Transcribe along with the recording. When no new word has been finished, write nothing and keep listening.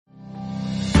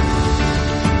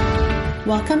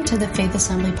Welcome to the Faith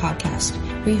Assembly podcast.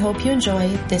 We hope you enjoy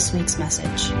this week's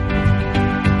message.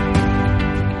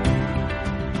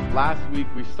 Last week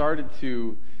we started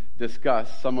to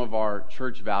discuss some of our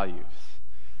church values,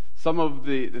 some of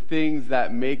the things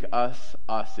that make us,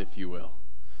 if you will.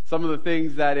 Some of the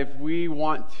things that if we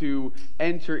want to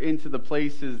enter into the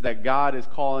places that God is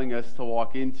calling us to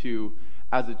walk into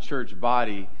as a church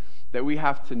body, that we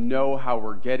have to know how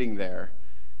we're getting there.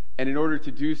 And in order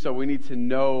to do so, we need to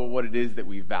know what it is that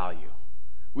we value.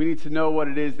 We need to know what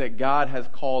it is that God has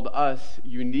called us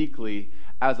uniquely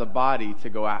as a body to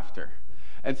go after.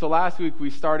 And so last week we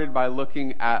started by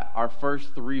looking at our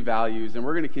first three values, and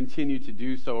we're going to continue to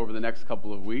do so over the next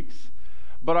couple of weeks.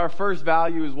 But our first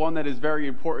value is one that is very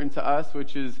important to us,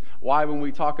 which is why when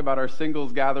we talk about our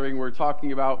singles gathering, we're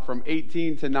talking about from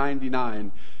 18 to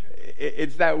 99.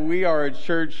 It's that we are a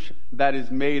church that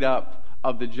is made up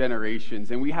of the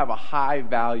generations, and we have a high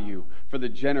value for the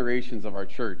generations of our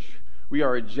church. We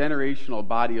are a generational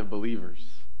body of believers.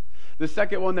 The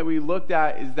second one that we looked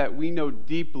at is that we know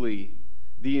deeply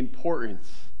the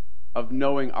importance of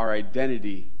knowing our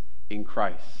identity in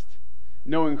Christ,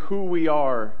 knowing who we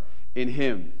are in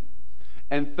Him.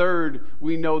 And third,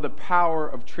 we know the power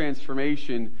of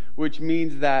transformation, which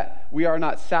means that we are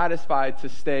not satisfied to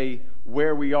stay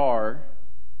where we are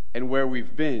and where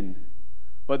we've been,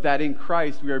 but that in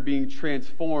Christ we are being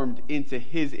transformed into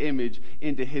His image,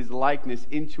 into His likeness,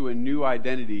 into a new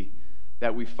identity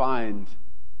that we find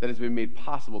that has been made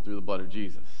possible through the blood of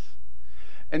Jesus.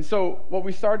 And so what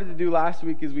we started to do last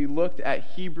week is we looked at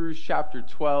Hebrews chapter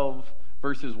 12,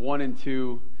 verses 1 and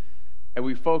 2, and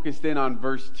we focused in on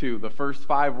verse 2. The first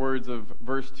 5 words of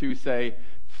verse 2 say,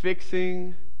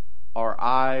 "Fixing our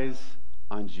eyes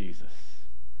on Jesus."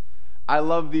 I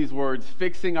love these words,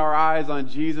 fixing our eyes on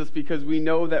Jesus, because we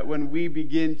know that when we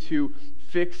begin to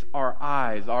fix our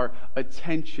eyes, our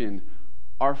attention,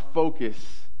 our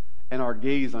focus, and our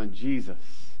gaze on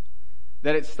Jesus,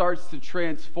 that it starts to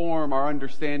transform our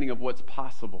understanding of what's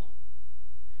possible.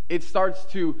 It starts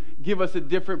to give us a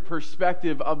different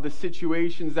perspective of the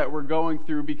situations that we're going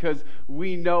through, because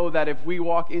we know that if we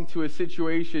walk into a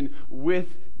situation with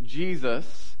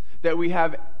Jesus, that we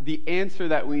have the answer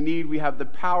that we need, we have the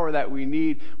power that we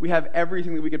need, we have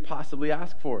everything that we could possibly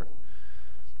ask for.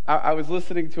 I was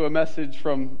listening to a message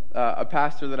from a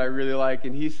pastor that I really like,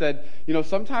 and he said,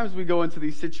 sometimes we go into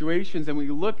these situations and we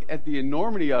look at the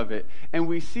enormity of it, and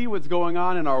we see what's going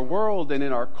on in our world and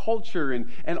in our culture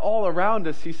and all around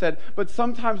us. He said, but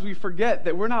sometimes we forget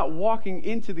that we're not walking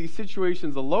into these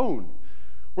situations alone.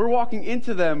 We're walking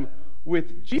into them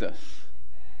with Jesus.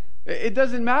 It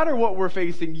doesn't matter what we're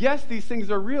facing. Yes, these things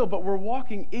are real, but we're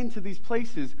walking into these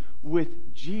places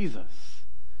with Jesus,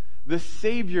 the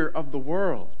Savior of the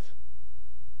world.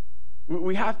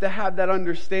 We have to have that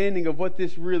understanding of what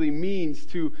this really means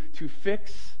to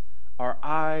fix our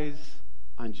eyes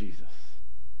on Jesus.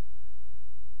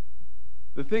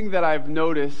 The thing that I've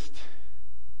noticed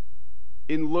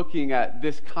in looking at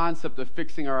this concept of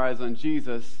fixing our eyes on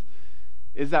Jesus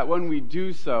is that when we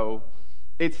do so,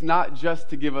 it's not just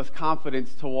to give us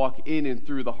confidence to walk in and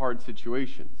through the hard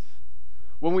situations.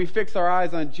 When we fix our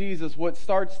eyes on Jesus, what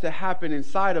starts to happen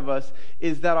inside of us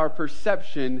is that our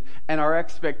perception and our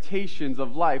expectations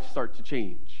of life start to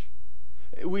change.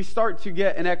 We start to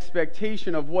get an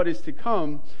expectation of what is to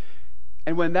come,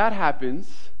 and when that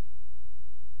happens,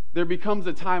 there becomes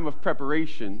a time of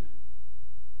preparation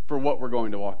for what we're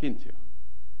going to walk into.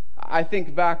 I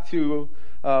think back to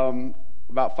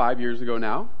about 5 years ago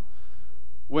now,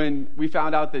 when we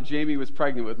found out that Jamie was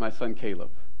pregnant with my son Caleb.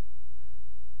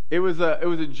 It was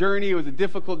a journey. It was a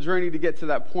difficult journey to get to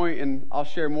that point, and I'll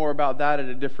share more about that at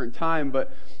a different time.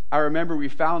 But I remember we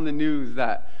found the news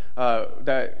that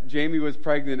Jamie was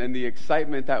pregnant and the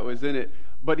excitement that was in it.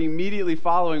 But immediately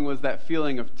following was that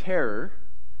feeling of terror,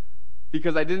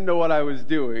 because I didn't know what I was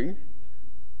doing.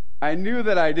 I knew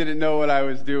that I didn't know what I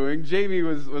was doing. Jamie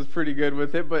was pretty good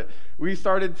with it, but we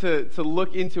started to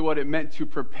look into what it meant to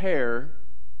prepare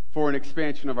for an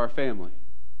expansion of our family.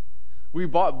 We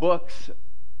bought books,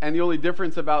 and the only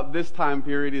difference about this time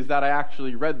period is that I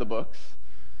actually read the books.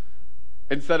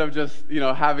 Instead of just,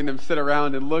 having them sit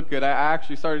around and look good, I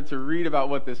actually started to read about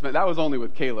what this meant. That was only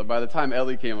with Caleb. By the time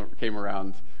Ellie came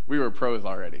around, we were pros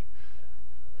already.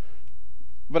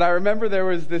 But I remember there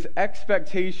was this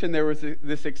expectation, there was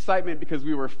this excitement, because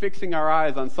we were fixing our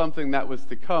eyes on something that was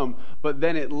to come, but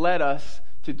then it led us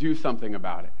to do something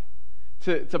about it.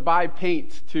 To buy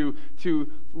paint, to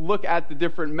look at the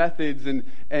different methods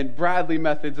and Bradley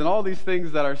methods and all these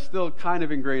things that are still kind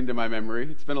of ingrained in my memory.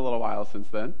 It's been a little while since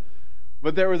then.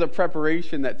 But there was a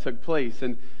preparation that took place.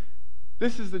 And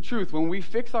this is the truth. When we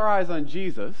fix our eyes on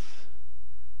Jesus,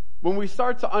 when we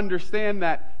start to understand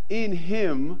that in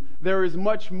Him there is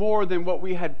much more than what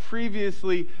we had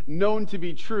previously known to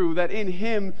be true, that in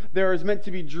Him there is meant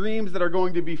to be dreams that are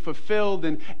going to be fulfilled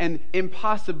and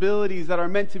impossibilities that are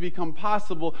meant to become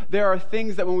possible, there are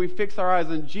things that when we fix our eyes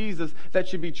on Jesus that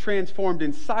should be transformed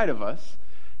inside of us.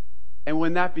 And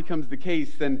when that becomes the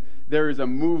case, then there is a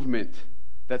movement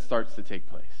that starts to take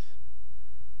place.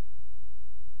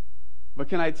 But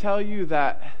can I tell you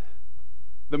that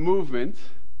the movement,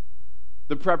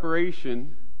 the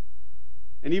preparation,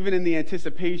 and even in the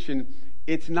anticipation,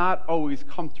 it's not always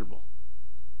comfortable.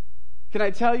 Can I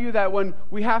tell you that when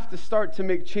we have to start to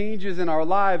make changes in our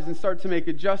lives and start to make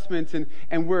adjustments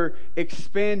and we're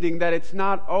expanding, that it's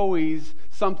not always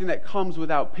something that comes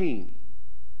without pain?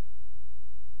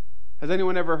 Has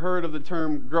anyone ever heard of the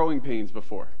term growing pains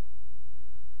before?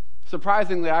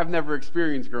 Surprisingly, I've never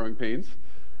experienced growing pains,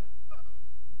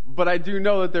 but I do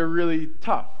know that they're really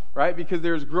tough, right? Because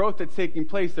there's growth that's taking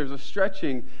place, there's a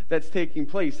stretching that's taking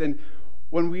place. And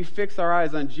when we fix our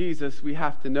eyes on Jesus, we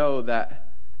have to know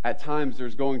that at times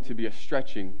there's going to be a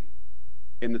stretching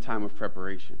in the time of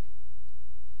preparation.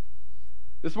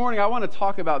 This morning, I want to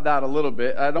talk about that a little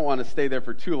bit. I don't want to stay there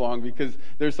for too long because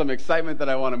there's some excitement that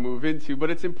I want to move into,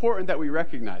 but it's important that we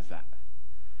recognize that.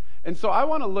 And so I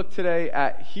want to look today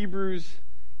at Hebrews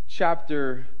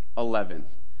chapter 11.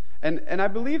 And I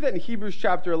believe that in Hebrews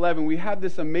chapter 11, we have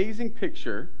this amazing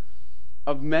picture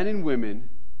of men and women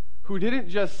who didn't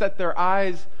just set their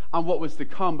eyes on what was to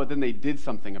come, but then they did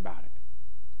something about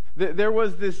it. There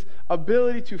was this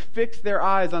ability to fix their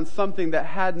eyes on something that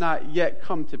had not yet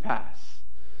come to pass.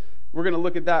 We're going to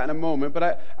look at that in a moment,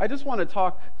 but I just want to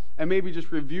talk and maybe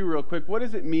just review real quick, what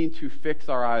does it mean to fix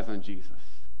our eyes on Jesus?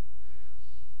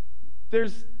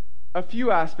 There's a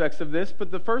few aspects of this,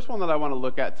 but the first one that I want to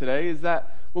look at today is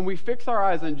that when we fix our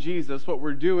eyes on Jesus, what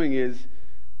we're doing is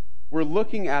we're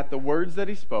looking at the words that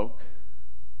He spoke,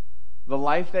 the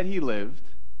life that He lived,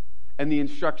 and the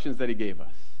instructions that He gave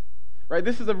us. Right?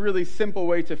 This is a really simple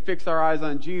way to fix our eyes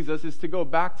on Jesus, is to go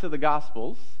back to the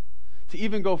Gospels, to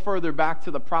even go further back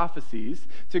to the prophecies,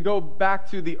 to go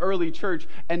back to the early church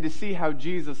and to see how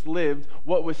Jesus lived,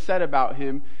 what was said about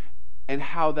Him, and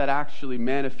how that actually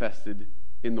manifested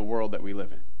in the world that we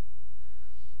live in.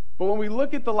 But when we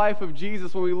look at the life of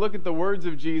Jesus, when we look at the words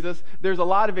of Jesus, there's a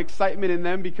lot of excitement in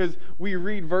them because we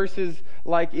read verses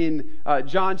like in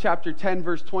John chapter 10,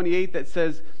 verse 28 that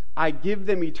says, "I give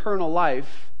them eternal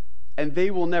life, and they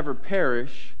will never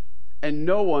perish, and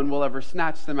no one will ever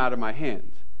snatch them out of my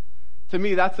hand." To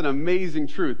me, that's an amazing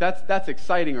truth. That's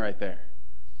exciting right there.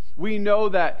 We know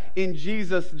that in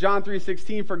Jesus, John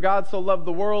 3:16, "For God so loved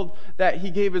the world that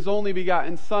He gave His only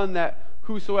begotten Son, that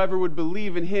whosoever would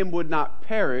believe in Him would not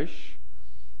perish,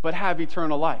 but have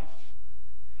eternal life."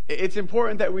 It's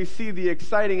important that we see the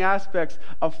exciting aspects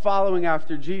of following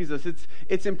after Jesus.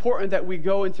 It's important that we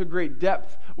go into great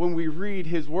depth when we read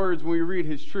His words, when we read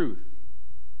His truth.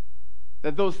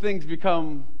 That those things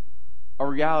become a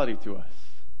reality to us.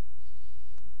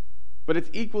 But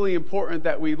it's equally important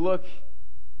that we look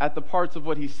at the parts of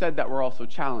what He said that were also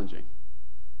challenging.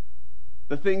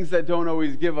 The things that don't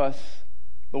always give us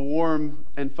the warm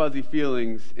and fuzzy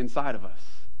feelings inside of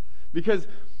us. Because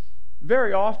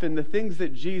very often the things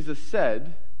that Jesus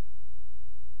said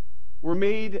were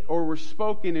made or were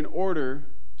spoken in order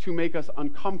to make us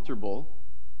uncomfortable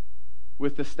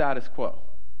with the status quo.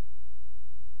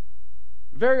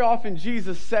 Very often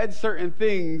Jesus said certain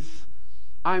things,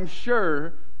 I'm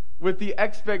sure, with the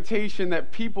expectation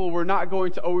that people were not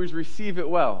going to always receive it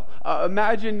well.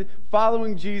 Imagine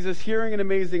following Jesus, hearing an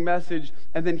amazing message,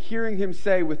 and then hearing Him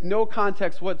say with no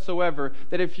context whatsoever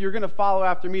that if you're going to follow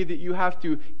after me, that you have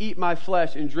to eat my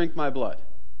flesh and drink my blood.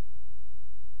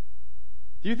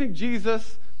 Do you think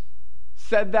Jesus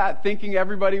said that thinking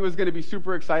everybody was going to be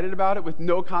super excited about it with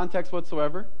no context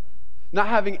whatsoever? Not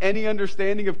having any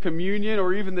understanding of communion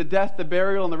or even the death, the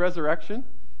burial, and the resurrection?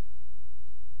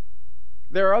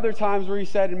 There are other times where He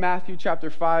said in Matthew chapter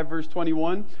 5, verse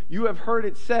 21, "You have heard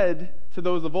it said to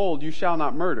those of old, you shall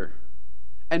not murder.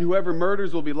 And whoever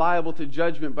murders will be liable to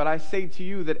judgment. But I say to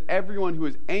you that everyone who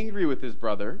is angry with his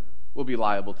brother will be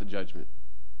liable to judgment.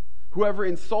 Whoever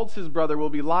insults his brother will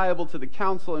be liable to the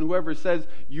council, and whoever says,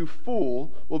 'You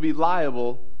fool,' will be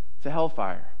liable to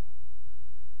hellfire."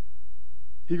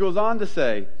 He goes on to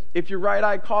say, "If your right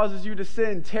eye causes you to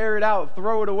sin, tear it out,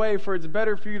 throw it away, for it's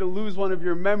better for you to lose one of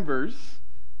your members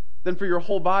than for your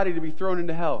whole body to be thrown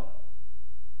into hell.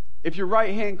 If your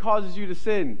right hand causes you to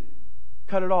sin,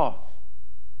 cut it off."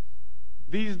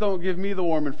 These don't give me the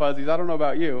warm and fuzzies. I don't know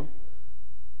about you.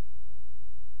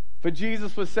 But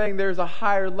Jesus was saying there's a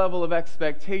higher level of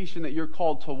expectation that you're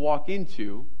called to walk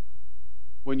into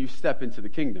when you step into the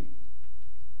kingdom.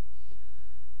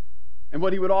 And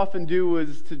what he would often do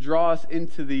was to draw us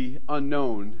into the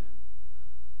unknown,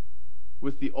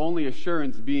 with the only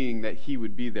assurance being that he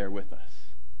would be there with us.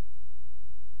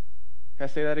 Can I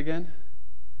say that again?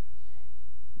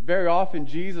 Very often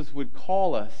Jesus would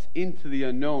call us into the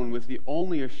unknown with the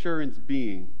only assurance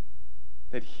being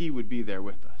that he would be there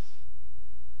with us.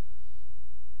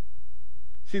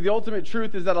 See, the ultimate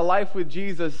truth is that a life with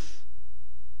Jesus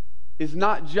is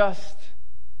not just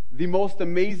the most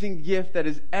amazing gift that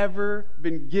has ever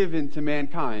been given to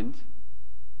mankind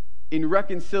in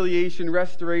reconciliation,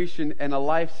 restoration, and a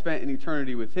life spent in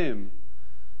eternity with him,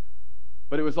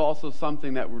 but it was also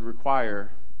something that would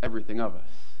require everything of us.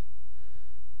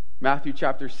 Matthew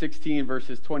chapter 16,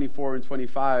 verses 24 and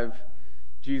 25,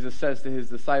 Jesus says to his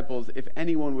disciples, "If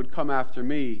anyone would come after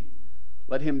me,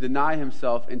 let him deny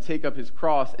himself and take up his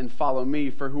cross and follow me.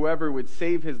 For whoever would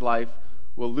save his life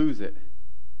will lose it.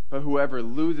 But whoever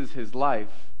loses his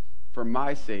life for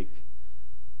my sake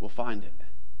will find it."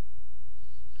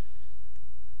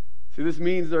 See, this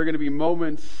means there are going to be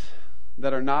moments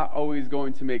that are not always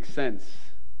going to make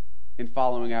sense in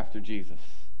following after Jesus,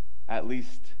 at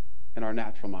least in our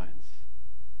natural minds.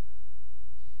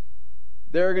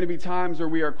 There are going to be times where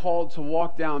we are called to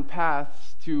walk down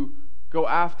paths to go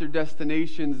after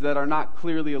destinations that are not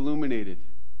clearly illuminated,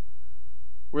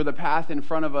 where the path in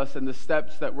front of us and the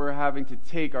steps that we're having to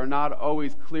take are not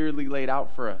always clearly laid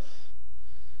out for us.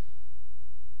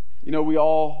 You know, we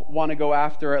all want to go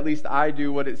after, or at least I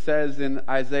do, what it says in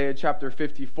Isaiah chapter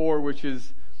 54, which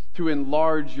is to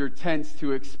enlarge your tents,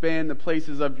 to expand the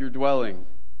places of your dwelling,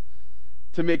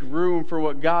 to make room for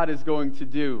what God is going to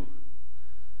do.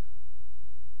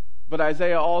 But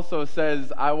Isaiah also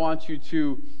says, I want you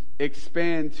to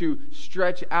expand, to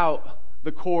stretch out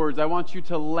the cords. I want you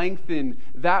to lengthen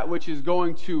that which is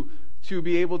going to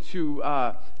be able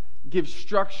to give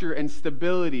structure and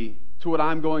stability to what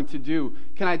I'm going to do.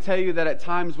 Can I tell you that at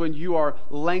times when you are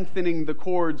lengthening the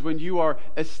cords, when you are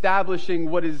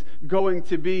establishing what is going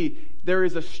to be, there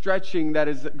is a stretching that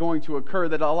is going to occur,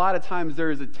 that a lot of times there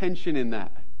is a tension in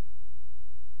that.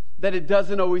 That it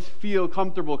doesn't always feel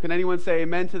comfortable. Can anyone say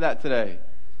amen to that today?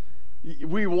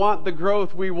 We want the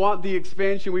growth, we want the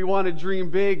expansion, we want to dream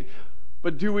big,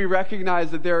 but do we recognize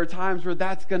that there are times where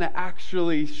that's going to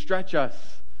actually stretch us?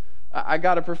 I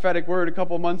got a prophetic word a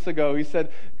couple months ago. He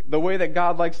said, the way that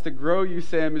God likes to grow you,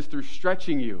 Sam, is through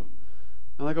stretching you.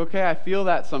 I'm like, okay, I feel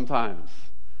that sometimes.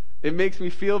 It makes me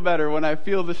feel better when I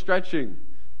feel the stretching.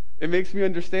 It makes me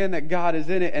understand that God is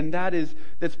in it, and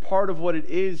that's part of what it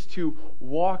is to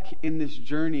walk in this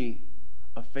journey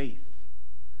of faith.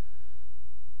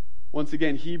 Once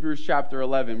again, Hebrews chapter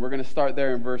 11. We're going to start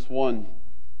there in verse 1.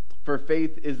 For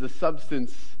faith is the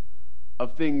substance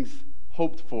of things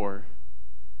hoped for,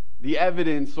 the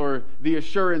evidence or the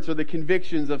assurance or the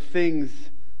convictions of things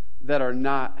that are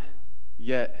not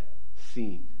yet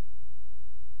seen.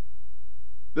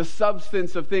 The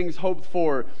substance of things hoped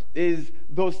for is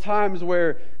those times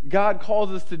where God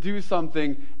calls us to do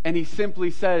something and he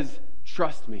simply says,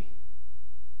 trust me.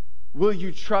 Will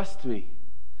you trust me?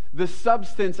 The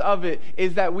substance of it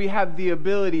is that we have the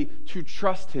ability to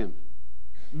trust him.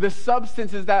 The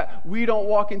substance is that we don't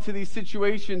walk into these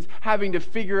situations having to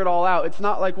figure it all out. It's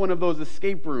not like one of those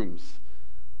escape rooms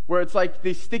where it's like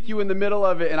they stick you in the middle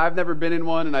of it, and I've never been in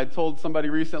one, and I told somebody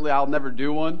recently I'll never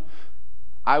do one.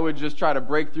 I would just try to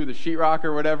break through the sheetrock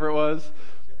or whatever it was.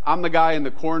 I'm the guy in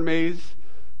the corn maze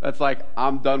that's like,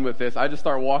 I'm done with this. I just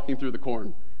start walking through the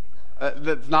corn.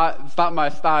 It's not my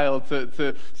style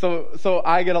so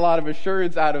I get a lot of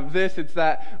assurance out of this. It's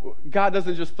that God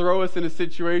doesn't just throw us in a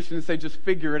situation and say, just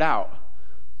figure it out.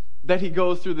 That he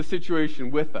goes through the situation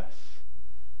with us.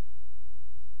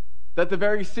 That the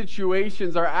very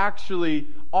situations are actually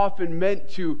often meant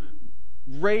to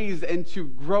raise and to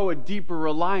grow a deeper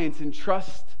reliance and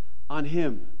trust on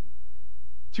him.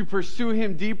 To pursue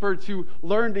him deeper, to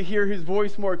learn to hear his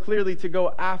voice more clearly, to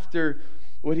go after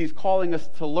what he's calling us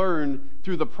to learn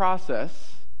through the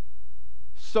process,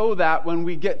 so that when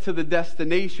we get to the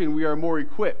destination, we are more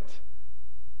equipped,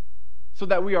 so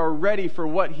that we are ready for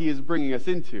what he is bringing us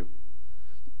into.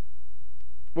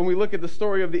 When we look at the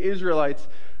story of the Israelites,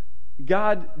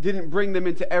 God didn't bring them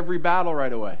into every battle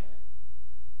right away,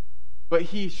 but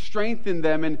he strengthened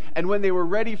them, and when they were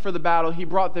ready for the battle, he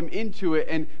brought them into it,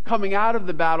 and coming out of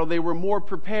the battle, they were more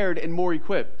prepared and more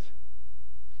equipped.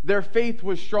 Their faith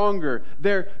was stronger.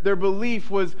 Their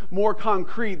belief was more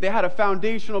concrete. They had a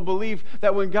foundational belief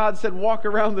that when God said, walk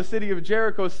around the city of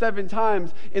Jericho 7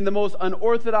 times in the most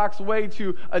unorthodox way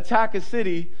to attack a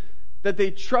city, that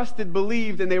they trusted,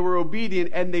 believed, and they were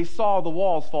obedient, and they saw the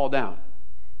walls fall down.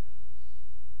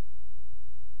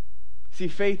 See,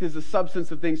 faith is the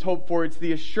substance of things hoped for. It's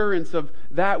the assurance of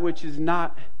that which is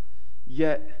not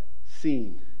yet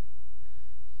seen.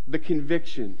 The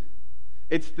conviction.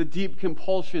 It's the deep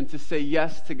compulsion to say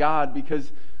yes to God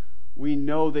because we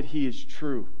know that He is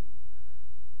true.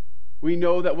 We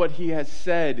know that what He has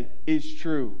said is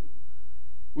true.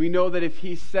 We know that if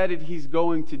He said it, He's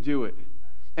going to do it.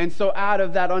 And so out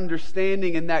of that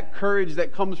understanding and that courage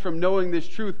that comes from knowing this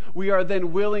truth, we are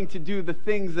then willing to do the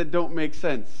things that don't make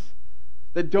sense,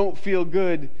 that don't feel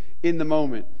good in the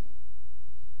moment.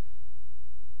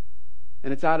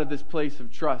 And it's out of this place of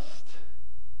trust,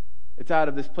 it's out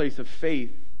of this place of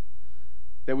faith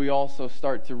that we also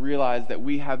start to realize that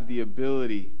we have the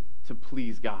ability to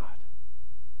please God.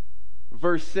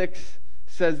 Verse 6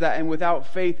 says that, and without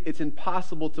faith it's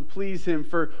impossible to please Him,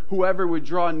 for whoever would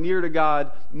draw near to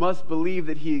God must believe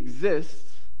that He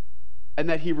exists and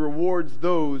that He rewards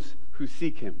those who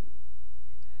seek Him.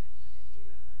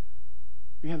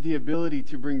 We have the ability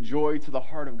to bring joy to the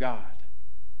heart of God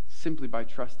simply by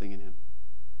trusting in Him.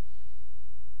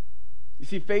 You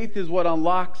see, faith is what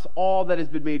unlocks all that has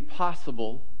been made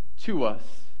possible to us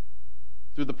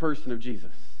through the person of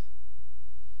Jesus.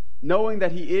 Knowing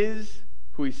that He is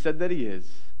who He said that He is,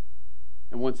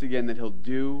 and once again that He'll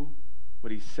do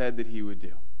what He said that He would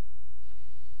do.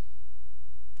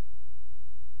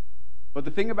 But the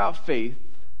thing about faith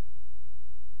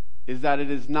is that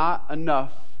it is not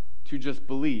enough to just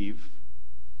believe.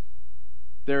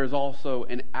 There is also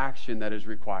an action that is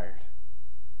required.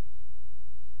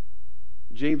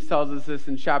 James tells us this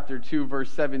in chapter 2,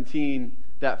 verse 17,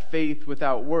 that faith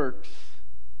without works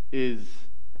is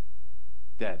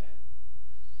dead.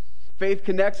 Faith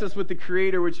connects us with the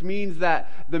Creator, which means that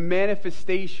the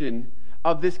manifestation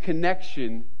of this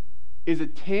connection is a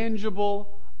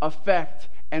tangible effect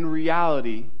and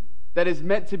reality that is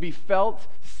meant to be felt,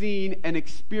 seen, and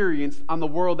experienced on the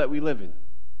world that we live in.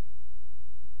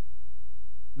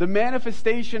 The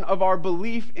manifestation of our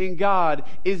belief in God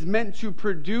is meant to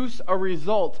produce a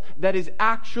result that is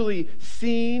actually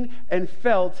seen and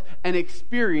felt and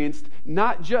experienced,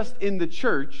 not just in the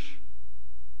church,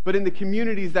 but in the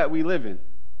communities that we live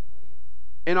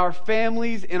in our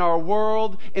families, in our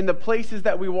world, in the places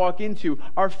that we walk into.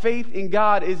 Our faith in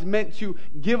God is meant to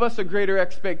give us a greater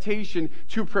expectation,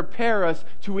 to prepare us,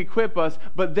 to equip us,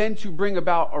 but then to bring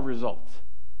about a result.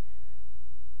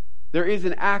 There is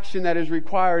an action that is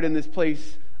required in this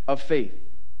place of faith.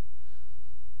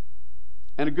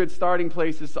 And a good starting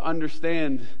place is to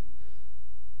understand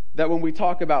that when we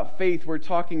talk about faith, we're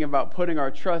talking about putting our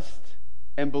trust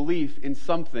and belief in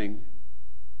something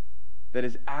that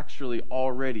is actually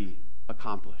already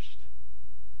accomplished.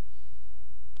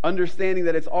 Understanding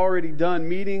that it's already done,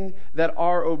 meaning that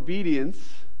our obedience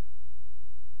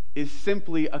is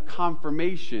simply a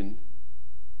confirmation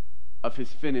of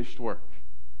His finished work.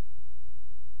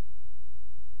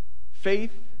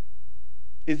 Faith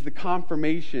is the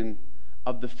confirmation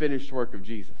of the finished work of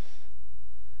Jesus.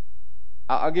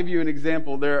 I'll give you an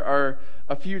example. There are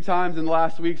a few times in the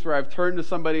last weeks where I've turned to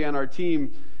somebody on our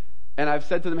team and I've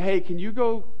said to them, hey, can you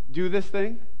go do this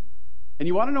thing? And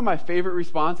you want to know my favorite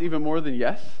response even more than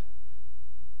yes?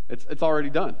 It's already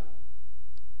done.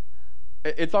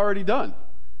 It's already done.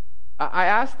 I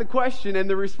asked the question and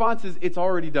the response is, it's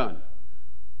already done.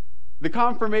 The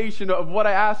confirmation of what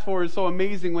I asked for is so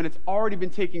amazing when it's already been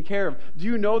taken care of. Do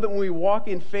you know that when we walk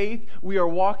in faith, we are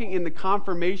walking in the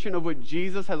confirmation of what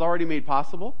Jesus has already made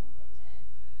possible?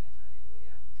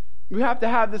 We have to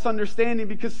have this understanding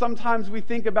because sometimes we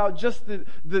think about just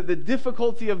the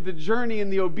difficulty of the journey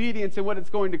and the obedience and what it's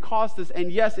going to cost us.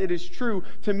 And yes, it is true,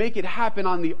 to make it happen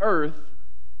on the earth,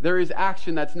 there is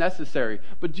action that's necessary.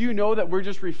 But do you know that we're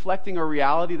just reflecting a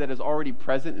reality that is already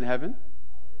present in heaven?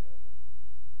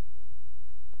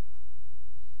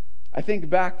 I think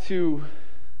back to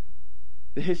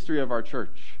the history of our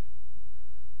church.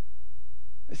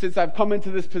 Since I've come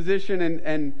into this position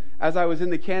and as I was in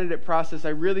the candidate process,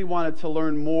 I really wanted to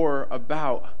learn more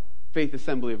about Faith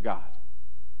Assembly of God.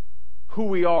 Who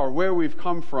we are, where we've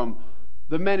come from,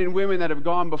 the men and women that have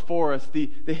gone before us, the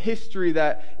history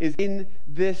that is in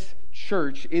this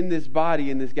church, in this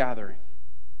body, in this gathering.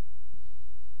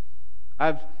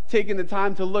 I've taken the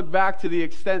time to look back to the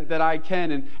extent that I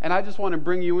can, and I just want to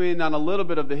bring you in on a little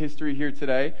bit of the history here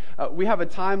today. We have a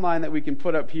timeline that we can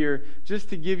put up here just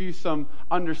to give you some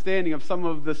understanding of some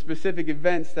of the specific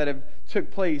events that have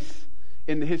took place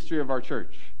in the history of our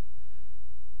church.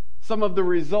 Some of the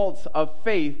results of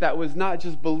faith that was not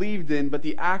just believed in, but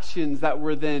the actions that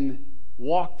were then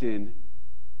walked in,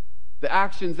 the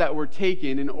actions that were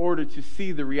taken in order to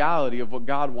see the reality of what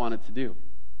God wanted to do.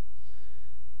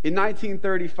 In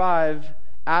 1935,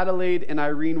 Adelaide and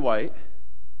Irene White,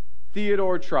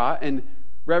 Theodore Trott, and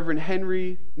Reverend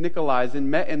Henry Nicolaisen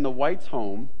met in the Whites'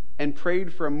 home and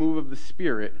prayed for a move of the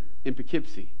Spirit in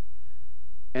Poughkeepsie.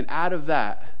 And out of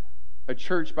that, a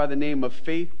church by the name of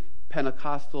Faith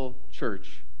Pentecostal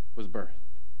Church was birthed.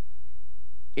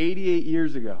 88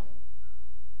 years ago.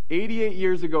 88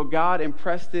 years ago, God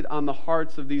impressed it on the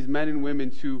hearts of these men and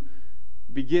women to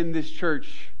begin this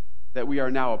church that we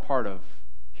are now a part of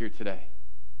here today.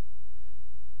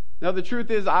 Now, the truth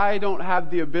is, I don't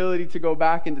have the ability to go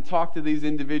back and to talk to these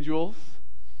individuals.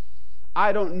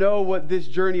 I don't know what this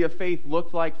journey of faith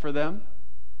looked like for them.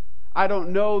 I don't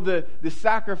know the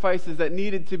sacrifices that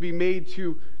needed to be made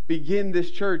to begin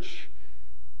this church.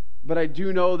 But I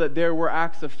do know that there were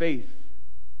acts of faith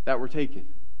that were taken.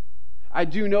 I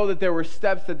do know that there were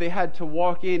steps that they had to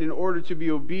walk in order to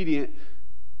be obedient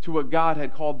to what God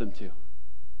had called them to.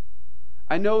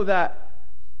 I know that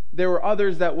there were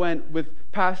others that went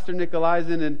with Pastor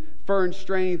Nicolaisen and Fern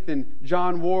Strength and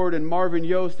John Ward and Marvin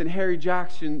Yost and Harry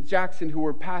Jackson, who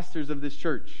were pastors of this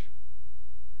church.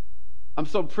 I'm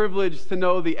so privileged to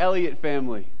know the Elliott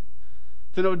family,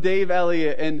 to know Dave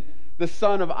Elliott and the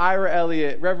son of Ira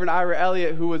Elliott, Reverend Ira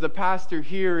Elliott, who was a pastor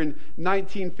here in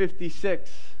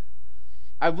 1956.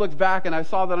 I've looked back and I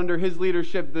saw that under his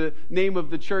leadership, the name of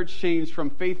the church changed from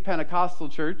Faith Pentecostal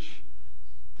Church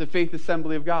to Faith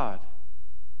Assembly of God.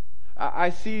 I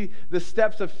see the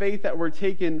steps of faith that were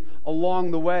taken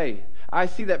along the way. I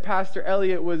see that Pastor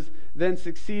Elliott was then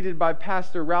succeeded by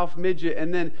Pastor Ralph Midget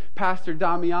and then Pastor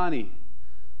Damiani,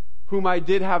 whom I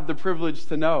did have the privilege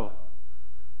to know.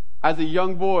 As a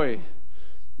young boy,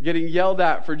 getting yelled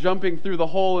at for jumping through the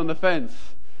hole in the fence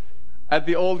at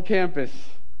the old campus.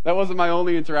 That wasn't my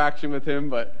only interaction with him,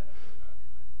 but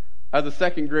as a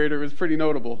second grader, it was pretty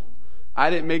notable. I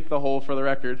didn't make the hole, for the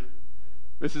record.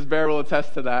 Mrs. Bear will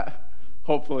attest to that,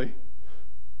 hopefully.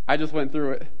 I just went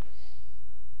through it.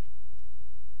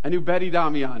 I knew Betty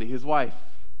Damiani, his wife,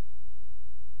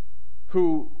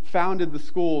 who founded the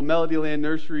school, Melodyland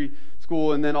Nursery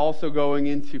School, and then also going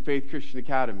into Faith Christian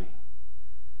Academy.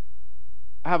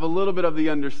 I have a little bit of the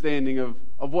understanding of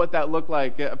what that looked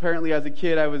like. Apparently, as a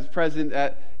kid, I was present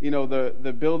at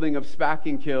the building of Spack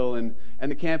and Kill and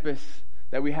the campus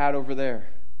that we had over there.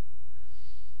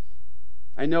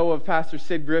 I know of Pastor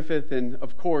Sid Griffith and,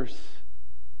 of course,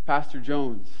 Pastor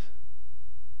Jones,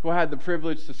 who I had the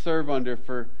privilege to serve under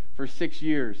for 6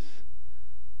 years,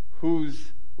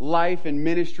 whose life and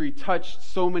ministry touched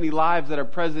so many lives that are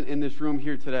present in this room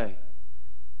here today.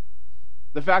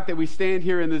 The fact that we stand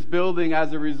here in this building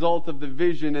as a result of the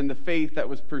vision and the faith that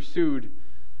was pursued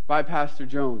by Pastor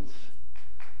Jones.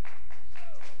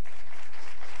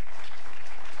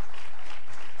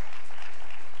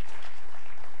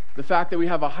 The fact that we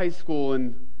have a high school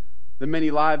and the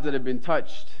many lives that have been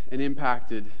touched and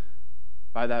impacted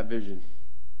by that vision.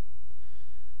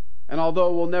 And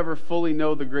although we'll never fully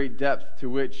know the great depth to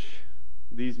which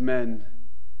these men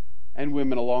and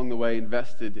women along the way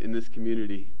invested in this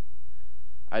community,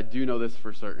 I do know this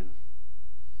for certain.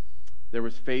 There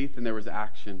was faith and there was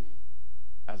action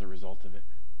as a result of it.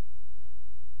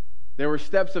 There were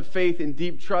steps of faith and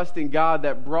deep trust in God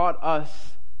that brought us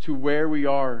to where we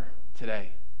are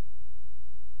today.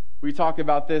 We talk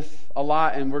about this a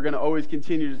lot, and we're going to always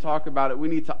continue to talk about it. We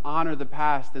need to honor the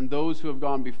past and those who have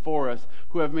gone before us,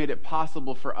 who have made it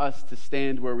possible for us to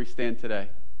stand where we stand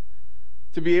today,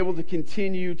 to be able to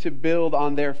continue to build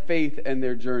on their faith and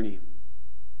their journey.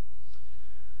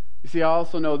 You see, I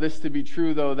also know this to be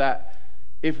true, though, that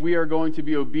if we are going to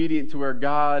be obedient to where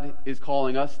God is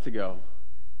calling us to go,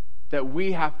 that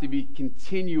we have to be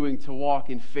continuing to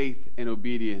walk in faith and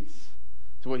obedience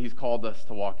to what He's called us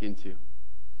to walk into.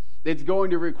 It's going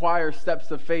to require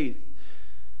steps of faith.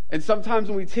 And sometimes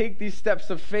when we take these steps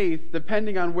of faith,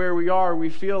 depending on where we are, we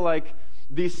feel like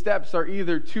these steps are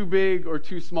either too big or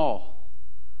too small.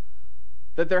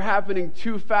 That they're happening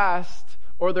too fast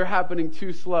or they're happening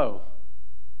too slow.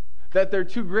 That they're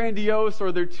too grandiose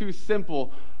or they're too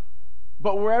simple.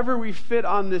 But wherever we fit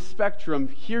on this spectrum,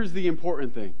 here's the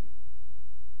important thing.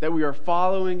 That we are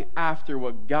following after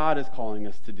what God is calling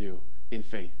us to do in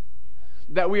faith.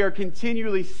 That we are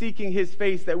continually seeking His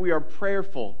face, that we are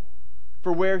prayerful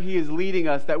for where He is leading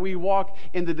us, that we walk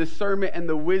in the discernment and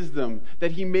the wisdom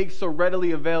that He makes so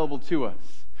readily available to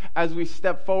us as we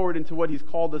step forward into what He's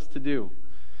called us to do.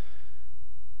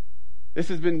 This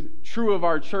has been true of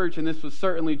our church, and this was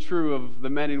certainly true of the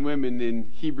men and women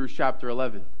in Hebrews chapter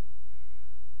 11.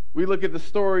 We look at the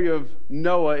story of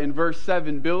Noah in verse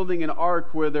 7, building an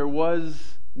ark where there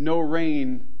was no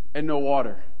rain and no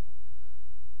water.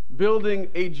 Building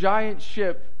a giant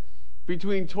ship.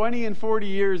 Between 20 and 40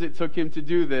 years it took him to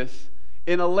do this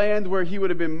in a land where he would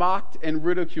have been mocked and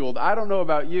ridiculed. I don't know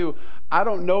about you. I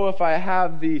don't know if I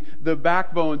have the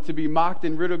backbone to be mocked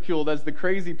and ridiculed as the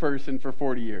crazy person for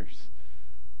 40 years.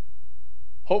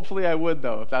 Hopefully I would,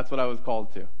 though, if that's what I was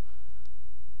called to.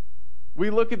 We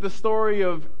look at the story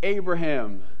of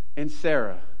Abraham and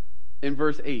Sarah in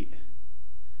verse 8.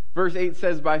 Verse 8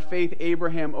 says, "By faith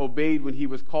Abraham obeyed when he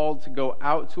was called to go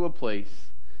out to a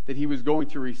place that he was going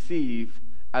to receive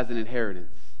as an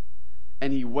inheritance.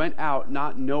 And he went out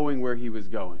not knowing where he was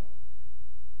going."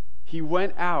 He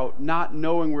went out not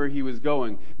knowing where he was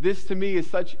going. This to me is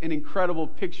such an incredible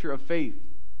picture of faith.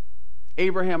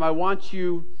 Abraham, I want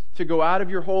you to go out of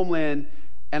your homeland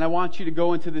and I want you to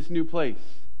go into this new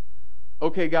place.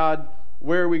 Okay, God,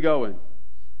 where are we going?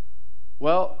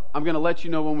 Well, I'm going to let you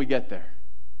know when we get there.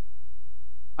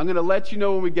 I'm going to let you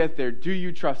know when we get there. Do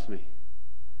you trust me?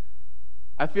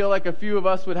 I feel like a few of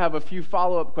us would have a few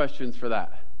follow-up questions for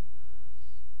that.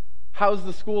 How's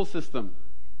the school system?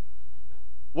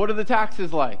 What are the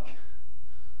taxes like?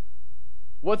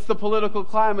 What's the political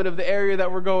climate of the area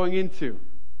that we're going into?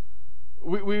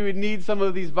 We would need some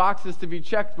of these boxes to be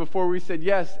checked before we said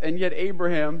yes, and yet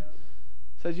Abraham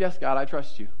says, "Yes, God, I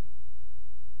trust you.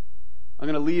 I'm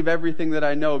going to leave everything that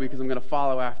I know because I'm going to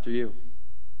follow after you."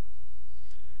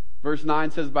 Verse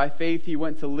 9 says, "By faith he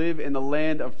went to live in the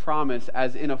land of promise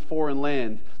as in a foreign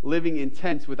land, living in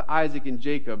tents with Isaac and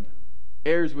Jacob,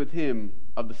 heirs with him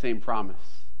of the same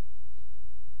promise.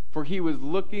 For he was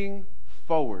looking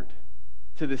forward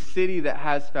to the city that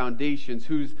has foundations,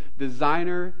 whose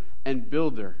designer and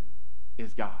builder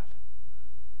is God."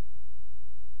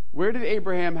 Where did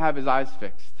Abraham have his eyes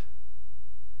fixed?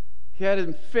 He had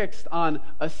him fixed on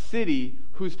a city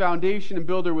whose foundation and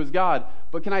builder was God.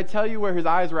 But can I tell you where his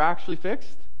eyes were actually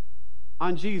fixed?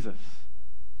 On Jesus,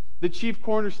 the chief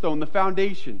cornerstone, the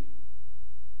foundation.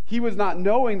 He was not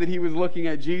knowing that he was looking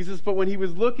at Jesus, but when he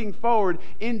was looking forward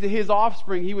into his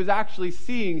offspring, he was actually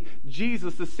seeing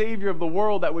Jesus, the Savior of the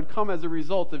world that would come as a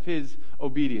result of his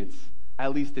obedience,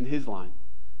 at least in his line.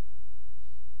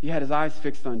 He had his eyes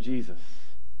fixed on Jesus.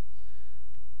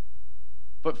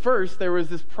 But first, there was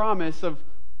this promise of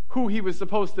who he was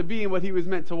supposed to be and what he was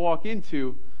meant to walk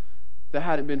into that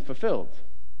hadn't been fulfilled.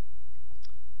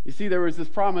 You see, there was this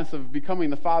promise of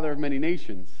becoming the father of many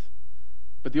nations.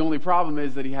 But the only problem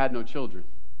is that he had no children.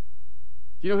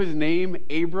 Do you know his name,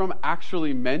 Abram,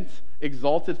 actually meant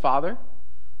exalted father?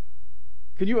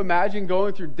 Can you imagine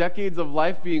going through decades of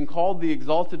life being called the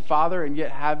exalted father and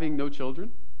yet having no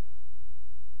children?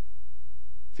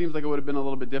 Seems like it would have been a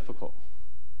little bit difficult.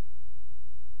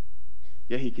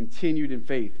 Yet he continued in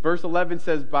faith. Verse 11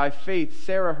 says, "By faith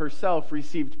Sarah herself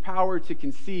received power to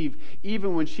conceive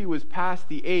even when she was past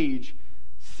the age,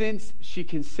 since she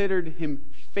considered him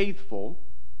faithful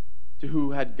to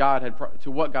what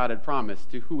God had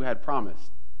promised, to who had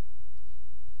promised."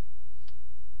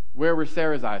 Where were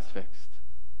Sarah's eyes fixed?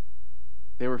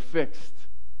 They were fixed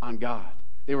on God.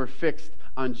 They were fixed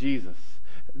on Jesus.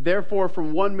 "Therefore,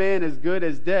 from one man as good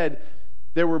as dead,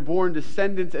 there were born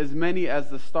descendants as many as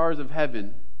the stars of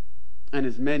heaven, and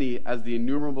as many as the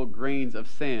innumerable grains of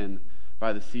sand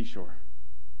by the seashore."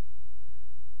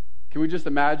 Can we just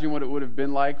imagine what it would have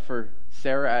been like for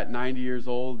Sarah at 90 years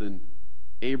old and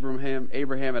Abraham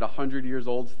at 100 years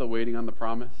old still waiting on the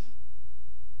promise?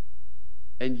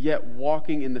 And yet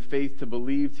walking in the faith to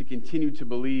believe, to continue to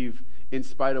believe in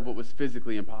spite of what was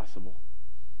physically impossible.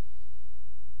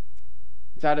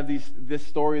 It's out of this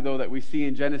story, though, that we see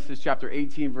in Genesis chapter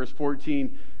 18, verse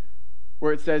 14,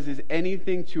 where it says, "Is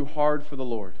anything too hard for the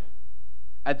Lord?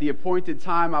 At the appointed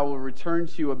time I will return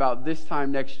to you about this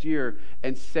time next year,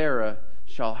 and Sarah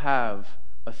shall have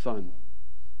a son."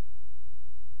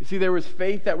 You see, there was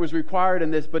faith that was required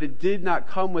in this, but it did not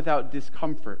come without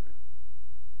discomfort.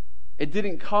 It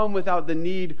didn't come without the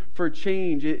need for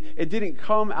change. It didn't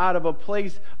come out of a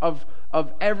place of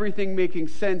everything making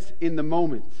sense in the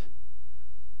moment.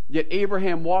 Yet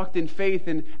Abraham walked in faith,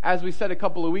 and as we said a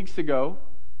couple of weeks ago,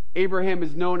 Abraham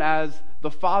is known as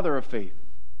the father of faith,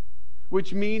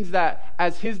 which means that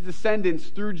as his descendants,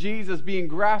 through Jesus being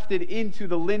grafted into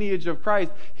the lineage of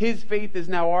Christ, his faith is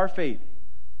now our faith.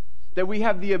 That we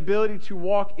have the ability to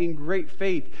walk in great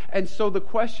faith. And so the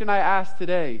question I ask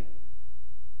today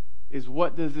is,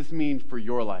 what does this mean for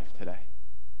your life today?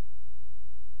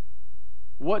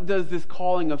 What does this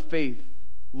calling of faith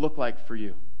look like for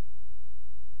you?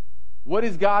 What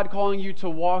is God calling you to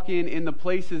walk in the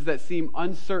places that seem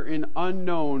uncertain,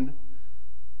 unknown,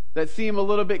 that seem a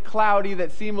little bit cloudy,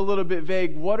 that seem a little bit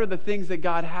vague? What are the things that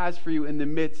God has for you in the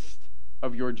midst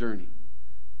of your journey?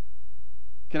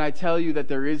 Can I tell you that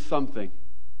there is something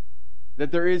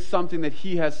that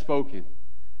He has spoken,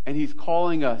 And he's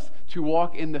calling us to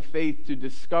walk in the faith, to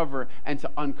discover and to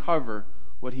uncover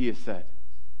what he has said.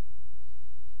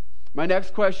 My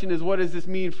next question is, what does this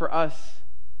mean for us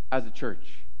as a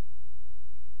church?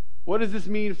 What does this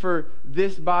mean for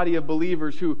this body of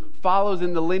believers who follows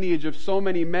in the lineage of so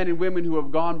many men and women who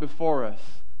have gone before us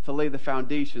to lay the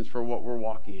foundations for what we're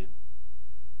walking in?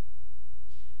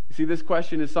 You see, this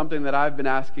question is something that I've been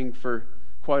asking for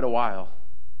quite a while.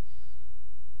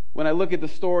 When I look at the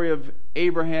story of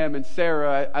Abraham and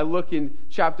Sarah, I look in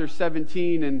chapter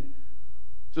 17 and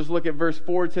just look at verse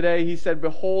 4 today. He said,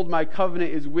 "Behold, my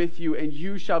covenant is with you, and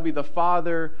you shall be the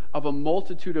father of a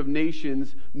multitude of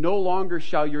nations. No longer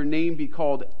shall your name be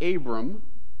called Abram,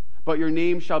 but your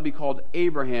name shall be called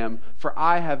Abraham, for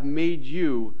I have made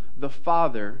you the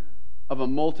father of a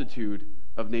multitude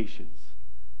of nations."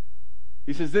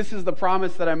 He says, this is the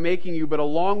promise that I'm making you, but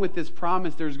along with this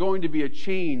promise, there's going to be a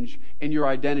change in your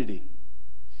identity.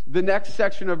 The next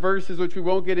section of verses, which we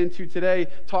won't get into today,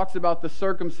 talks about the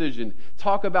circumcision,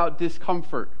 talk about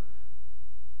discomfort,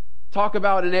 talk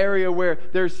about an area where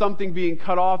there's something being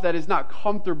cut off that is not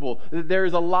comfortable. There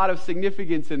is a lot of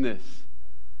significance in this.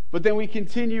 But then we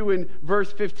continue in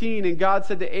verse 15, and God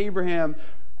said to Abraham,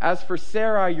 "As for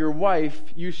Sarai, your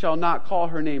wife, you shall not call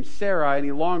her name Sarai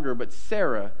any longer, but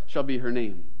Sarah shall be her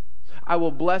name. I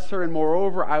will bless her, and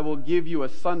moreover, I will give you a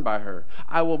son by her.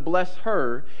 I will bless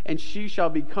her, and she shall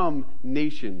become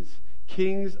nations.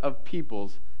 Kings of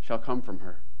peoples shall come from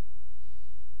her."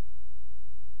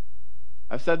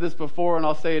 I've said this before, and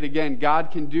I'll say it again.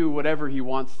 God can do whatever he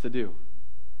wants to do.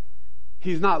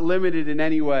 He's not limited in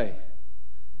any way.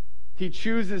 He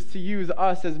chooses to use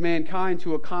us as mankind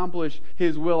to accomplish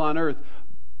his will on earth.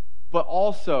 But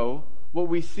also, what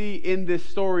we see in this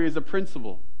story is a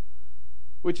principle,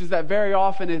 which is that very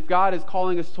often if God is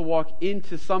calling us to walk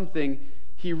into something,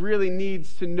 he really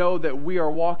needs to know that we are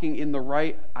walking in the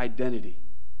right identity.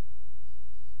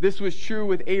 This was true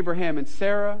with Abraham and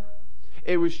Sarah.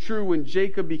 It was true when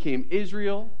Jacob became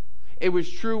Israel. It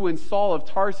was true when Saul of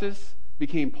Tarsus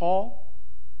became Paul.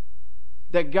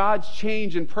 That God's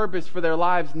change and purpose for their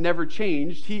lives never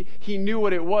changed. He knew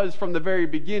what it was from the very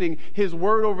beginning. His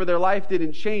word over their life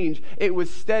didn't change. It was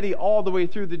steady all the way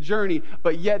through the journey.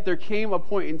 But yet there came a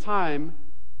point in time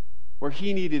where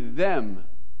he needed them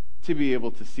to be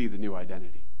able to see the new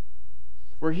identity.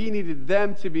 Where he needed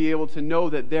them to be able to know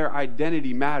that their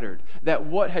identity mattered. That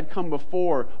what had come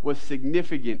before was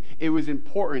significant. It was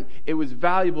important. It was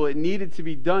valuable. It needed to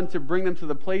be done to bring them to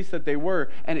the place that they were.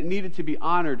 And it needed to be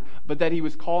honored. But that he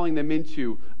was calling them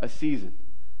into a season.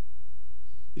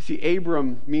 You see,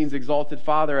 Abram means exalted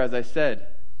father, as I said.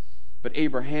 But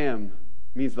Abraham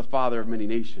means the father of many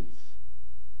nations.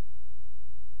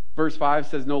 Verse 5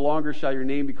 says, "No longer shall your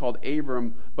name be called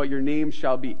Abram, but your name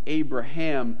shall be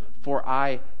Abraham, for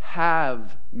I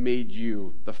have made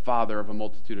you the father of a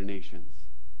multitude of nations."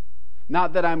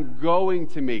 Not that I'm going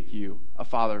to make you a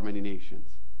father of many nations.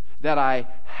 That I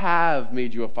have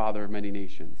made you a father of many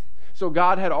nations. So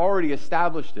God had already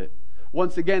established it.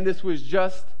 Once again, this was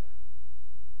just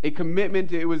a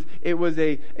commitment. It was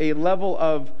a level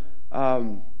of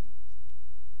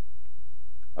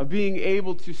being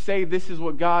able to say this is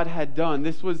what God had done.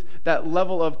 This was that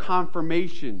level of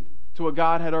confirmation to what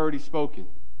God had already spoken.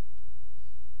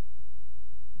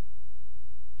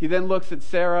 He then looks at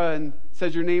Sarah and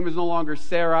says, "Your name is no longer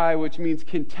Sarai," which means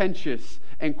contentious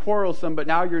and quarrelsome, but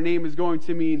now your name is going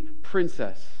to mean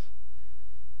princess.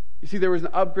 You see, there was an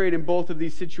upgrade in both of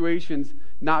these situations,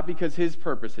 not because his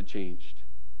purpose had changed,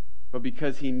 but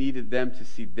because he needed them to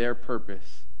see their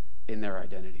purpose in their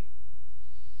identity.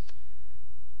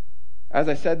 As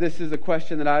I said, this is a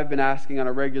question that I've been asking on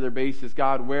a regular basis.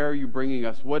 God, where are you bringing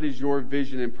us? What is your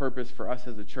vision and purpose for us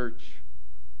as a church?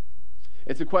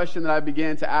 It's a question that I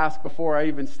began to ask before I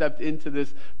even stepped into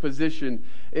this position.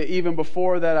 Even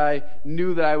before that, I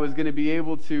knew that I was going to be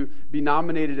able to be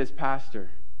nominated as pastor.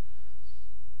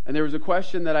 And there was a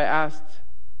question that I asked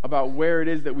about where it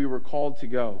is that we were called to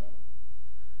go.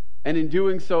 And in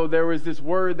doing so, there was this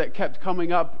word that kept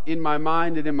coming up in my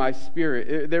mind and in my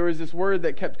spirit. There was this word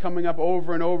that kept coming up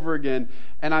over and over again.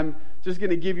 And I'm just going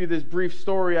to give you this brief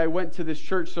story. I went to this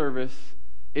church service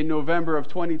in November of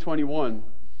 2021.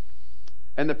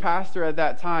 And the pastor at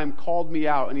that time called me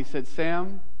out and he said,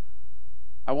 "Sam,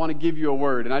 I want to give you a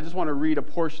word." And I just want to read a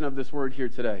portion of this word here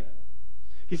today.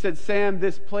 He said, "Sam,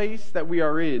 this place that we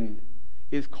are in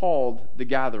is called the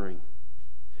gathering.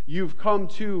 You've come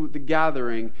to the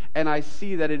gathering, and I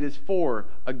see that it is for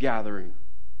a gathering.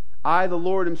 I, the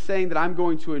Lord, am saying that I'm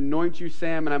going to anoint you,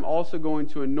 Sam, and I'm also going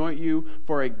to anoint you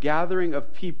for a gathering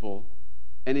of people,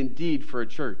 and indeed for a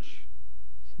church.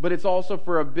 but it's also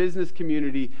for a business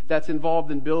community that's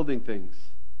involved in building things.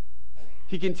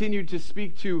 He continued to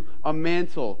speak to a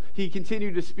mantle. He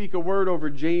continued to speak a word over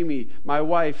Jamie, my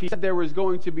wife. He said there was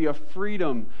going to be a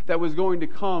freedom that was going to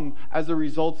come as a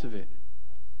result of it.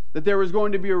 That there was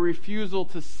going to be a refusal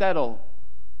to settle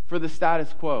for the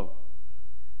status quo.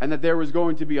 And that there was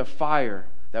going to be a fire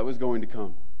that was going to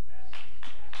come.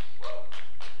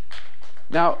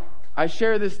 Now, I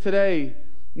share this today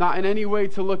not in any way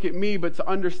to look at me, but to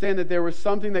understand that there was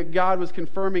something that God was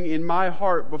confirming in my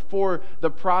heart before the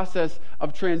process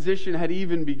of transition had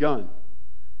even begun.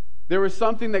 There was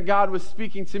something that God was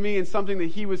speaking to me and something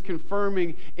that He was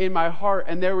confirming in my heart.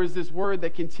 And there was this word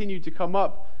that continued to come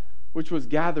up, which was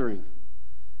gathering.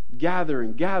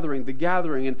 Gathering, the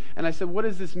gathering. And I said, what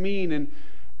does this mean?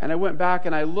 And I went back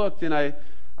and I looked and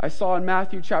I saw in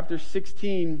Matthew chapter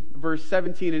 16, verse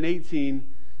 17 and 18,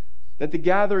 that the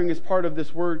gathering is part of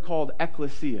this word called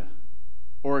ecclesia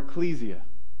or ecclesia,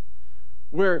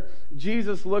 where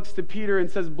Jesus looks to Peter and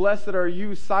says, "Blessed are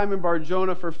you, Simon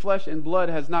Bar-Jonah, for flesh and blood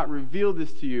has not revealed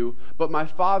this to you, but my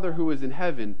Father who is in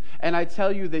heaven. And I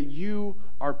tell you that you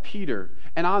are Peter,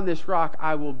 and on this rock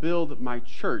I will build my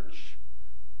church,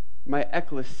 my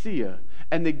ecclesia,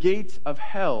 and the gates of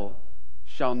hell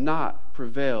shall not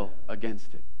prevail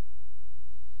against it."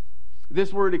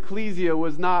 This word ecclesia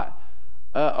was not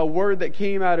a word that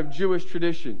came out of Jewish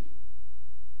tradition.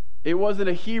 It wasn't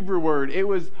a Hebrew word. It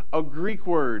was a Greek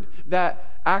word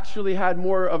that actually had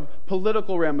more of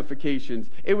political ramifications.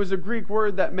 It was a Greek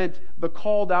word that meant the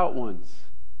called out ones.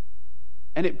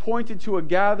 And it pointed to a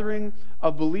gathering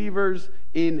of believers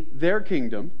in their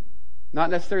kingdom,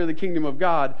 not necessarily the kingdom of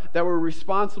God, that were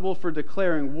responsible for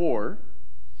declaring war,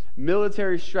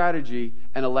 military strategy,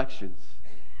 and elections.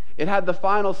 It had the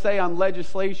final say on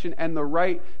legislation and the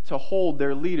right to hold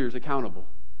their leaders accountable.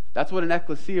 That's what an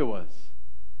ecclesia was.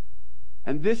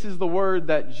 And this is the word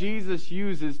that Jesus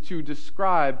uses to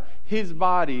describe His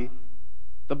body,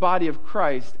 the body of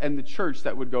Christ, and the church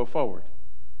that would go forward.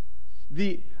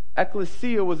 The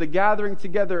ecclesia was a gathering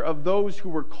together of those who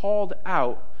were called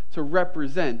out to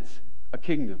represent a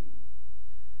kingdom.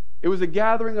 It was a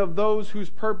gathering of those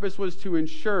whose purpose was to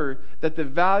ensure that the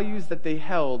values that they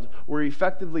held were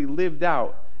effectively lived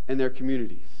out in their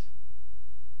communities.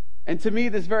 And to me,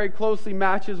 this very closely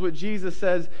matches what Jesus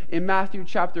says in Matthew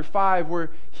chapter 5,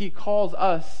 where He calls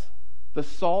us the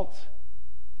salt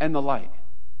and the light.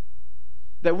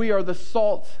 That we are the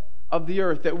salt of the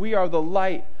earth, that we are the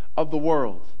light of the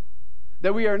world.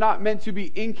 That we are not meant to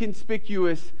be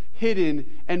inconspicuous, hidden,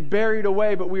 and buried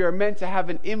away, but we are meant to have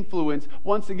an influence,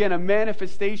 once again, a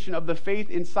manifestation of the faith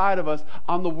inside of us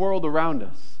on the world around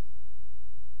us.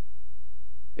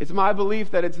 It's my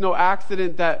belief that it's no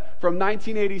accident that from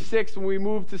 1986, when we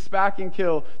moved to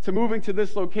Spackenkill, to moving to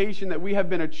this location, that we have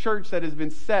been a church that has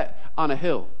been set on a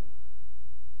hill.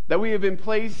 That we have been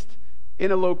placed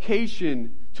in a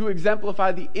location to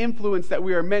exemplify the influence that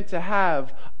we are meant to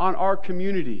have on our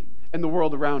community and the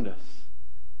world around us.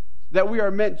 That we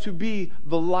are meant to be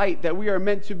the light, that we are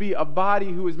meant to be a body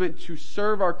who is meant to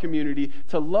serve our community,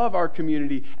 to love our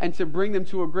community, and to bring them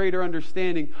to a greater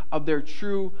understanding of their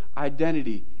true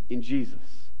identity in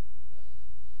Jesus.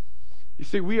 You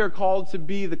see, we are called to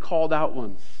be the called out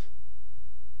ones,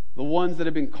 the ones that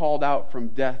have been called out from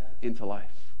death into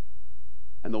life,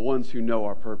 and the ones who know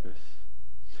our purpose.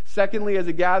 Secondly, as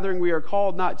a gathering, we are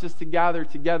called not just to gather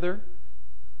together,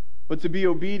 but to be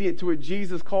obedient to what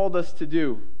Jesus called us to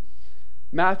do.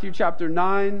 Matthew chapter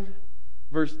 9,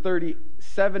 verse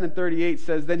 37 and 38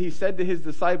 says, "Then He said to His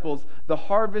disciples, 'The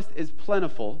harvest is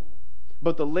plentiful,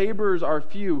 but the laborers are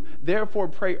few. Therefore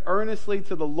pray earnestly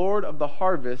to the Lord of the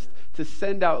harvest to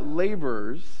send out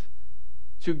laborers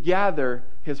to gather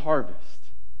His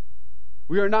harvest.'"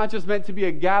 We are not just meant to be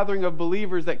a gathering of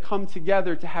believers that come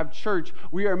together to have church.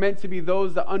 We are meant to be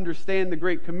those that understand the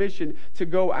Great Commission to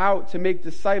go out to make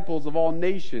disciples of all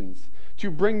nations,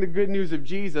 to bring the good news of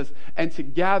Jesus, and to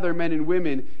gather men and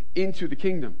women into the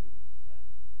kingdom.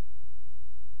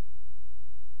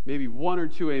 Maybe one or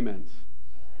two amens.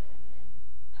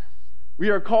 We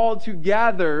are called to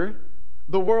gather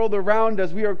the world around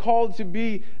us. We are called to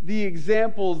be the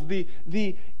examples,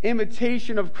 the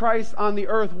imitation of Christ on the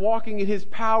earth, walking in His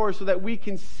power so that we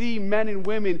can see men and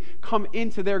women come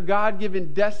into their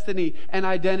God-given destiny and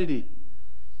identity.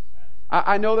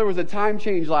 I know there was a time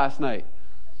change last night.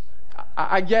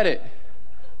 I get it.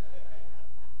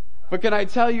 But can I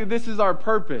tell you, this is our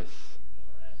purpose.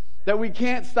 That we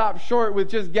can't stop short with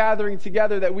just gathering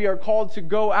together, that we are called to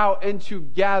go out and to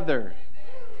gather.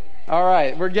 All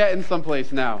right, we're getting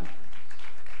someplace now.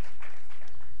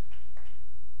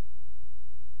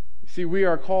 You see, we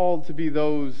are called to be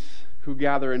those who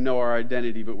gather and know our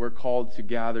identity, but we're called to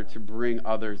gather to bring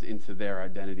others into their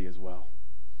identity as well.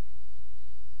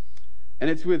 And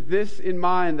it's with this in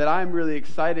mind that I'm really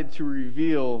excited to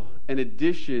reveal an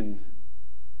addition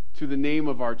to the name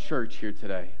of our church here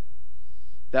today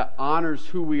that honors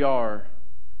who we are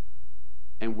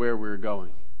and where we're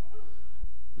going.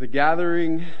 The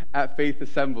Gathering at Faith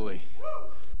Assembly.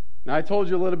 Now, I told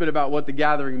you a little bit about what the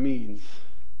gathering means,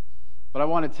 but I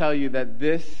want to tell you that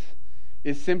this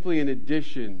is simply an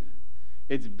addition.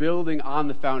 It's building on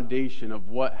the foundation of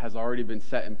what has already been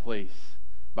set in place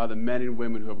by the men and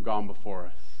women who have gone before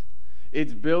us.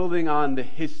 It's building on the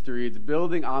history. It's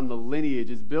building on the lineage.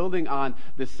 It's building on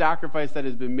the sacrifice that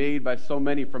has been made by so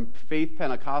many, from Faith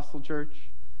Pentecostal Church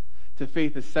to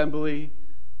Faith Assembly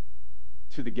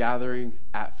to the Gathering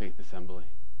at Faith Assembly.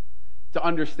 To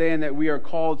understand that we are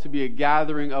called to be a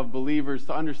gathering of believers,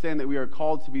 to understand that we are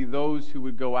called to be those who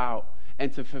would go out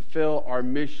and to fulfill our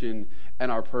mission and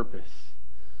our purpose.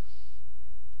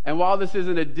 And while this is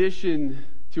an addition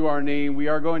to our name, we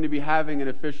are going to be having an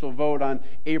official vote on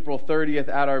April 30th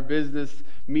at our business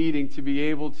meeting to be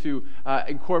able to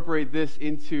incorporate this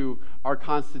into our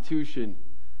Constitution.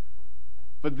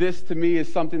 But this, to me,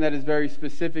 is something that is very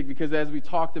specific, because as we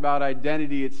talked about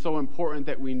identity, it's so important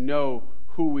that we know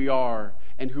who we are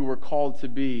and who we're called to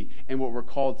be and what we're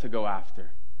called to go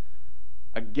after.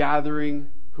 A gathering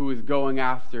who is going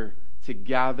after to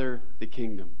gather the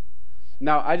kingdom.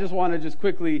 Now, I just want to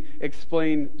quickly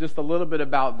explain just a little bit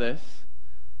about this,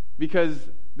 because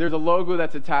there's a logo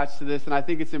that's attached to this, and I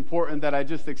think it's important that I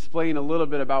just explain a little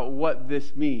bit about what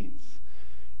this means.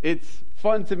 It's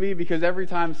fun to me because every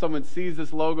time someone sees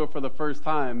this logo for the first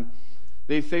time,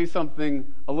 they say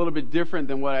something a little bit different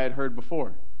than what I had heard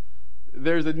before.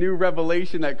 There's a new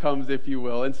revelation that comes, if you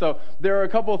will. And so there are a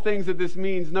couple of things that this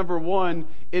means. Number one,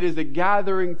 it is a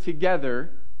gathering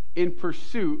together in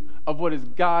pursuit of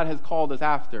what God has called us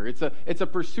after. It's a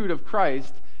pursuit of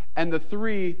Christ. And the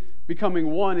three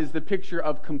becoming one is the picture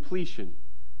of completion.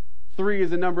 3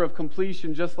 is a number of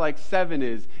completion, just like 7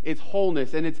 is. It's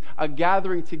wholeness, and it's a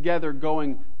gathering together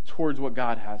going towards what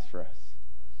God has for us.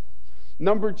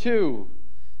 Number 2,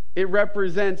 it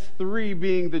represents 3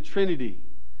 being the Trinity.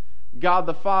 God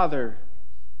the Father,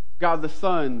 God the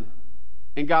Son,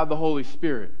 and God the Holy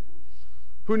Spirit.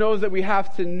 Who knows that we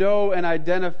have to know and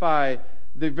identify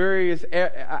the various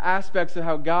aspects of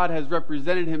how God has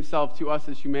represented himself to us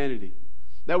as humanity.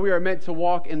 That we are meant to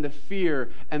walk in the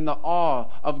fear and the awe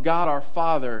of God our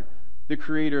Father, the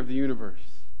creator of the universe.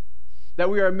 That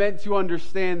we are meant to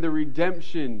understand the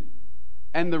redemption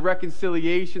and the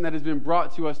reconciliation that has been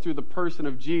brought to us through the person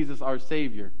of Jesus, our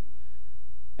Savior.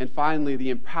 And finally,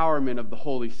 the empowerment of the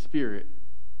Holy Spirit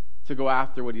to go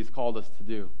after what he's called us to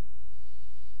do.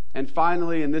 And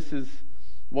finally, and this is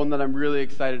one that I'm really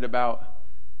excited about,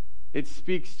 it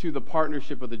speaks to the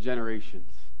partnership of the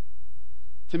generations.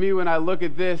 To me, when I look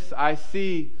at this, I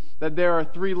see that there are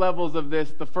 3 levels of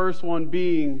this. The first one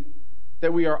being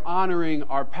that we are honoring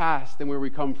our past and where we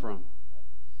come from.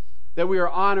 That we are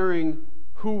honoring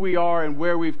who we are and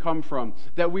where we've come from.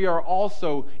 That we are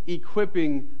also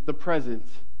equipping the present.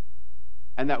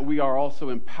 And that we are also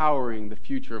empowering the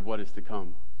future of what is to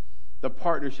come. The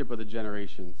partnership of the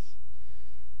generations.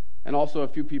 And also a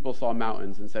few people saw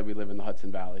mountains and said we live in the Hudson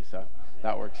Valley, so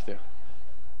that works too.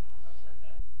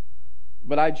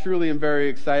 But I truly am very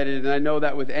excited, and I know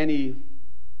that with any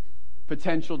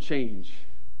potential change,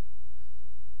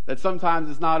 that sometimes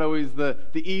it's not always the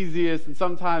easiest, and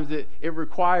sometimes it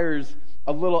requires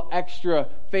a little extra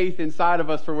faith inside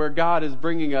of us for where God is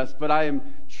bringing us. But I am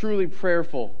truly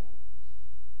prayerful,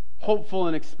 hopeful,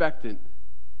 and expectant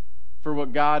for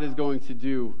what God is going to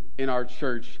do in our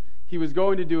church. He was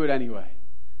going to do it anyway.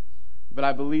 But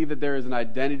I believe that there is an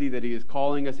identity that he is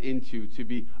calling us into to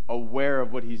be aware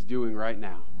of what he's doing right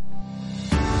now.